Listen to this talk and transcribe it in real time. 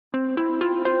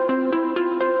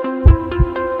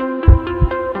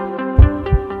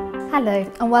Hello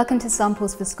and welcome to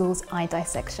Samples for School's Eye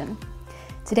Dissection.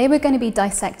 Today we're going to be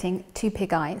dissecting two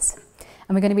pig eyes,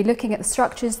 and we're going to be looking at the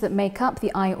structures that make up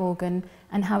the eye organ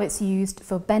and how it's used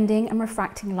for bending and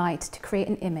refracting light to create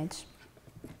an image.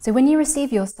 So when you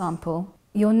receive your sample,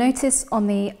 you'll notice on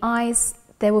the eyes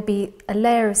there will be a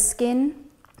layer of skin,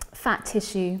 fat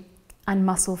tissue and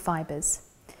muscle fibres,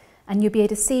 and you'll be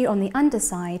able to see on the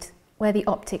underside where the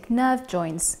optic nerve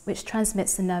joins, which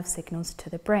transmits the nerve signals to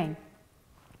the brain.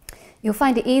 You'll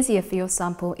find it easier for your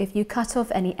sample if you cut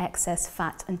off any excess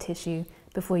fat and tissue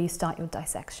before you start your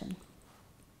dissection.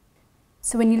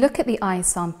 So when you look at the eye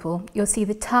sample, you'll see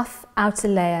the tough outer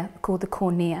layer called the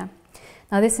cornea.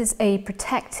 Now this is a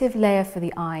protective layer for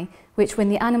the eye, which when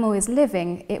the animal is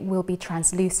living, it will be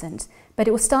translucent, but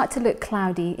it will start to look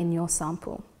cloudy in your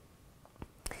sample.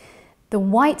 The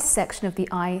white section of the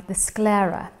eye, the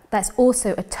sclera, that's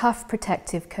also a tough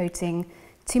protective coating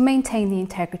to maintain the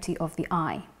integrity of the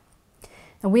eye.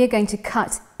 And we are going to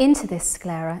cut into this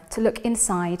sclera to look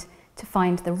inside to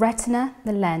find the retina,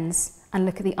 the lens, and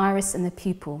look at the iris and the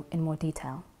pupil in more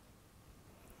detail.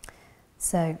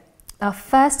 So our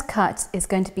first cut is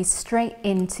going to be straight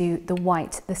into the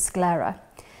white, the sclera,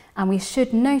 and we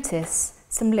should notice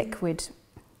some liquid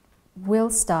will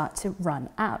start to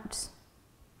run out.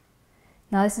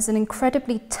 Now this is an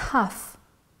incredibly tough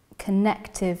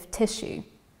connective tissue,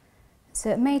 so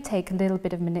it may take a little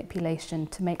bit of manipulation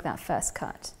to make that first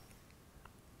cut.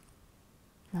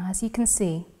 Now as you can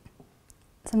see,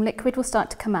 some liquid will start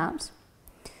to come out,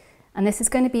 and this is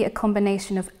going to be a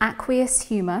combination of aqueous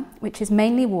humour, which is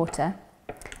mainly water,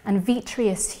 and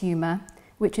vitreous humour,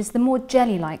 which is the more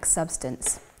jelly-like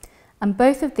substance. And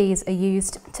both of these are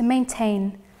used to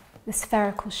maintain the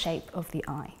spherical shape of the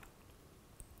eye.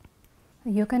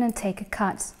 You're going to take a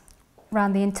cut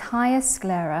around the entire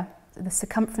sclera, the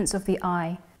circumference of the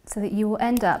eye, so that you will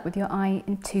end up with your eye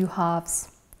in two halves.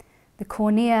 The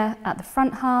cornea at the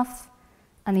front half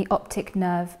and the optic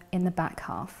nerve in the back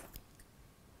half.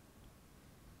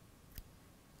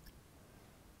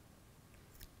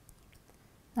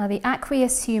 Now the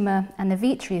aqueous humour and the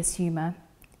vitreous humour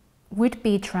would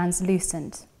be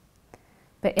translucent,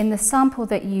 but in the sample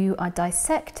that you are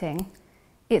dissecting,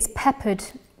 it's peppered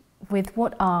with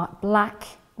what are black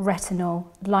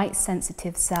retinal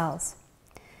light-sensitive cells.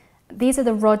 These are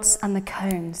the rods and the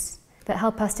cones that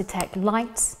help us detect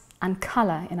light and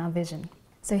colour in our vision.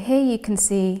 So here you can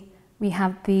see we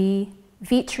have the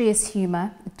vitreous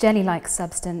humour, the jelly-like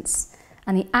substance,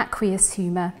 and the aqueous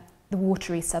humour, the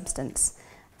watery substance.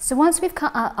 So once we've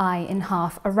cut our eye in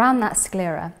half around that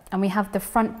sclera and we have the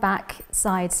front, back,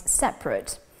 sides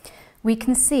separate, we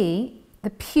can see the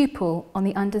pupil on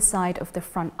the underside of the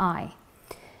front eye.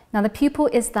 Now the pupil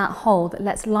is that hole that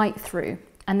lets light through,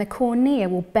 and the cornea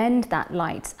will bend that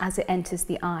light as it enters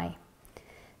the eye.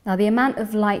 Now the amount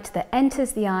of light that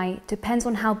enters the eye depends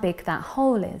on how big that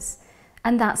hole is,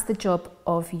 and that's the job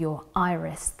of your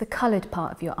iris, the coloured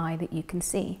part of your eye that you can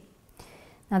see.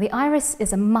 Now the iris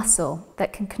is a muscle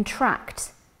that can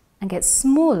contract and get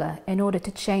smaller in order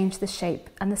to change the shape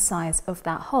and the size of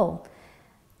that hole.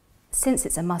 Since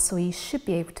it's a muscle, you should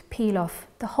be able to peel off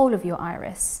the whole of your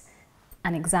iris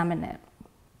and examine it.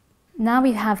 Now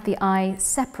we have the eye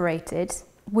separated.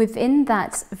 Within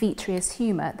that vitreous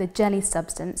humour, the jelly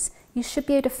substance, you should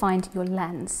be able to find your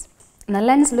lens. And the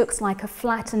lens looks like a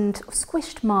flattened,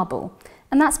 squished marble,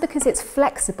 and that's because it's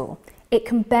flexible. It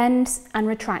can bend and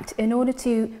retract in order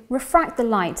to refract the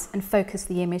light and focus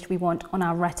the image we want on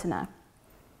our retina.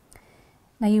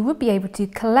 Now you would be able to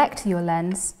collect your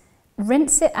lens,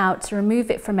 rinse it out to remove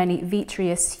it from any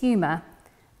vitreous humour,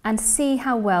 and see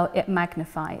how well it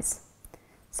magnifies.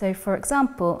 So for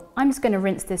example, I'm just going to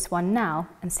rinse this one now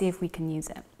and see if we can use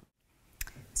it.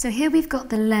 So here we've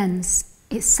got the lens.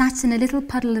 It's sat in a little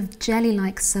puddle of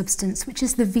jelly-like substance, which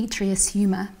is the vitreous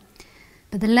humour.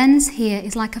 But the lens here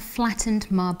is like a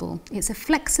flattened marble. It's a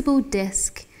flexible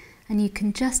disc, and you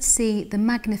can just see the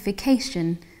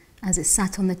magnification as it's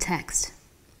sat on the text.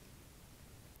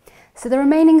 So the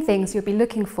remaining things you'll be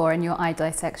looking for in your eye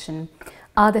dissection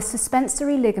are the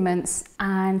suspensory ligaments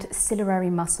and ciliary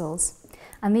muscles.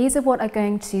 And these are what are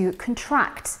going to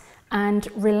contract and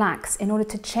relax in order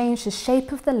to change the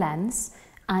shape of the lens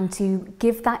and to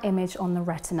give that image on the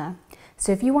retina.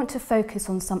 So if you want to focus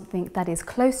on something that is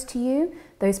close to you,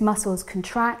 those muscles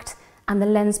contract and the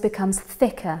lens becomes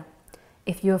thicker.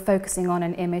 If you're focusing on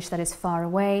an image that is far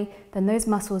away, then those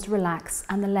muscles relax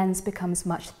and the lens becomes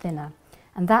much thinner.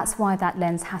 And that's why that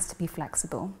lens has to be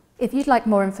flexible. If you'd like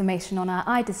more information on our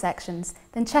eye dissections,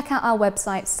 then check out our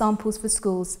website, Samples for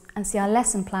Schools, and see our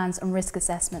lesson plans and risk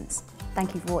assessments.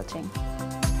 Thank you for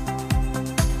watching.